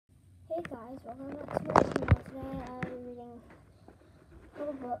Hey guys, welcome back to my channel. Today I'll be reading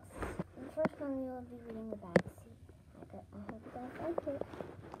little books. The first one we will be reading The Bad Seed. I hope you guys like it.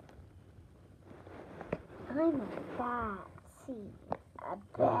 I'm a bad seed. A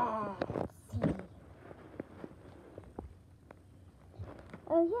bad seed.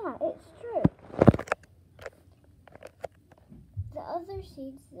 Oh yeah, it's true. The other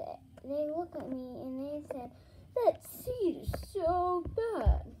seeds, they look at me and they said, "That seed is so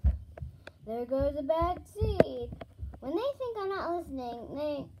bad. There goes a bad seed." When they think I'm not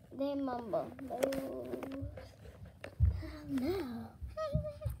listening, they mumble. Oh no.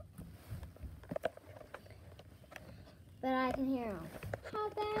 But I can hear them. How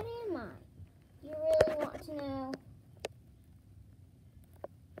bad am I? You really want to know?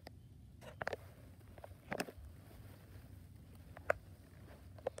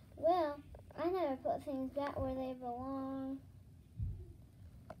 Well, I never put things back where they belong.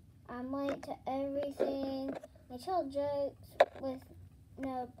 I'm late to everything. I tell jokes with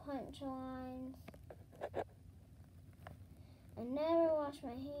no punchlines. I never wash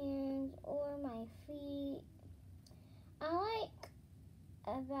my hands or my feet. I like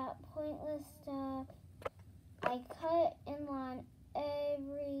about pointless stuff. I cut in line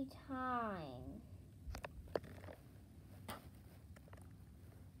every time.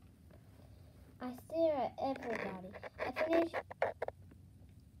 I stare at everybody.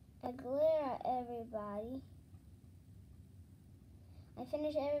 I glare at everybody. I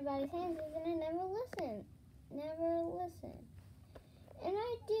finish everybody's sentences and I never listen. And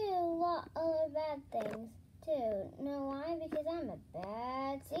I do a lot of other bad things too. Know why? Because I'm a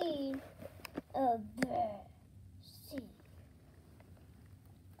bad seed. A bad seed.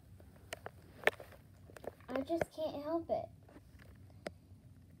 I just can't help it.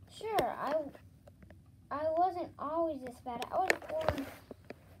 Sure, I wasn't always this bad. I was born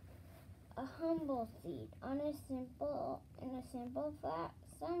a humble seed in a simple flat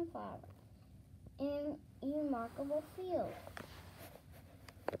sunflower in a remarkable field.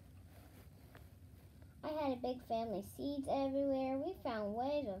 I had a big family, seeds everywhere. We found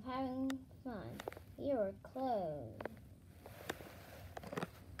ways of having fun. We were close.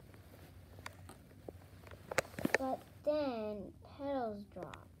 But then petals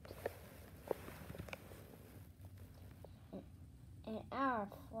dropped. And our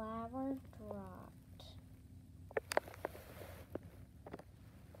flower dropped.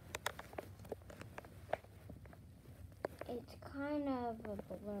 It's kind of a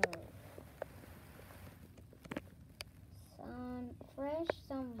blur. Fresh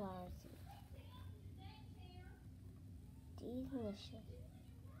sunflower seeds. Delicious.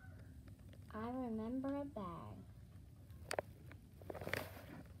 I remember a bag.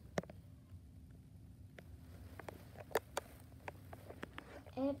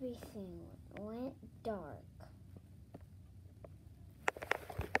 Everything went dark.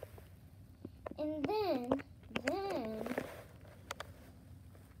 And then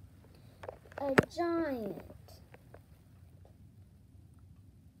a giant.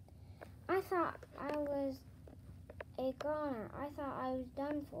 I thought I was a goner. I thought I was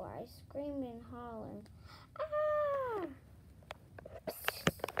done for. I screamed and hollered. Ah!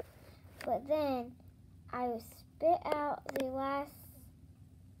 But then I spit out the last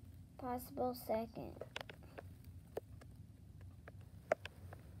possible second.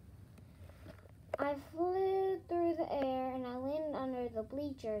 I flew through the air and I landed under the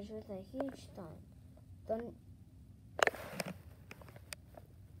bleachers with a huge thud.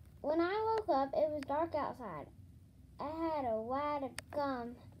 When I woke up, it was dark outside. I had a wad of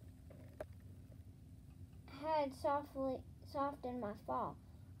gum had softened my fall.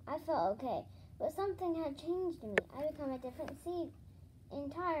 I felt okay, but something had changed me. I became a different seed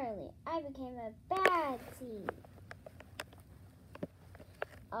entirely. I became a bad seed.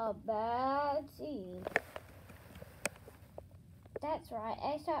 A bad seed. That's right.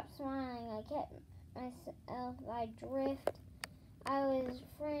 I stopped smiling. I kept myself. I drift. I was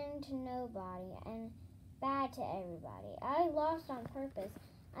friend to nobody and bad to everybody. I lost on purpose.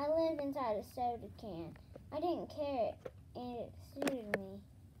 I lived inside a soda can. I didn't care, and it suited me.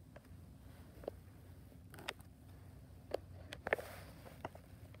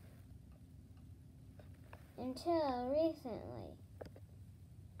 Until recently.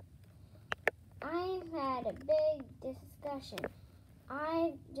 I've had a big discussion.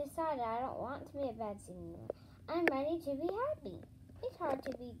 I decided I don't want to be a bad seed anymore. I'm ready to be happy. It's hard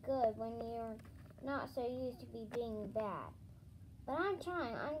to be good when you're not so used to being bad. But I'm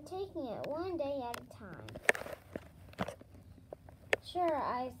trying. I'm taking it one day at a time. Sure,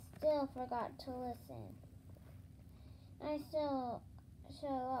 I still forgot to listen. I still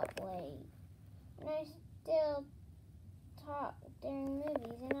show up late. And I still talk during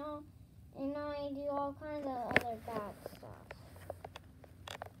movies and all. And I do all kinds of other bad stuff.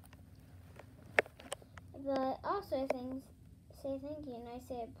 But also I say thank you and I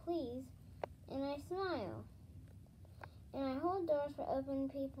say please and I smile. And I hold doors for open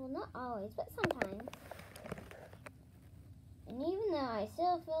people, not always, but sometimes. And even though I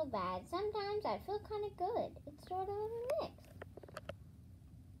still feel bad, sometimes I feel kind of good. It's sort of a mix.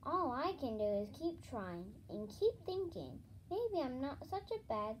 All I can do is keep trying and keep thinking. Maybe I'm not such a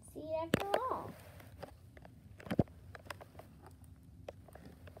bad seed after all.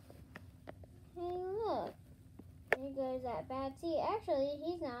 Hey, look. There goes that bad seed. Actually,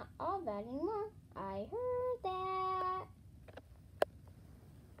 he's not all bad anymore. I heard that.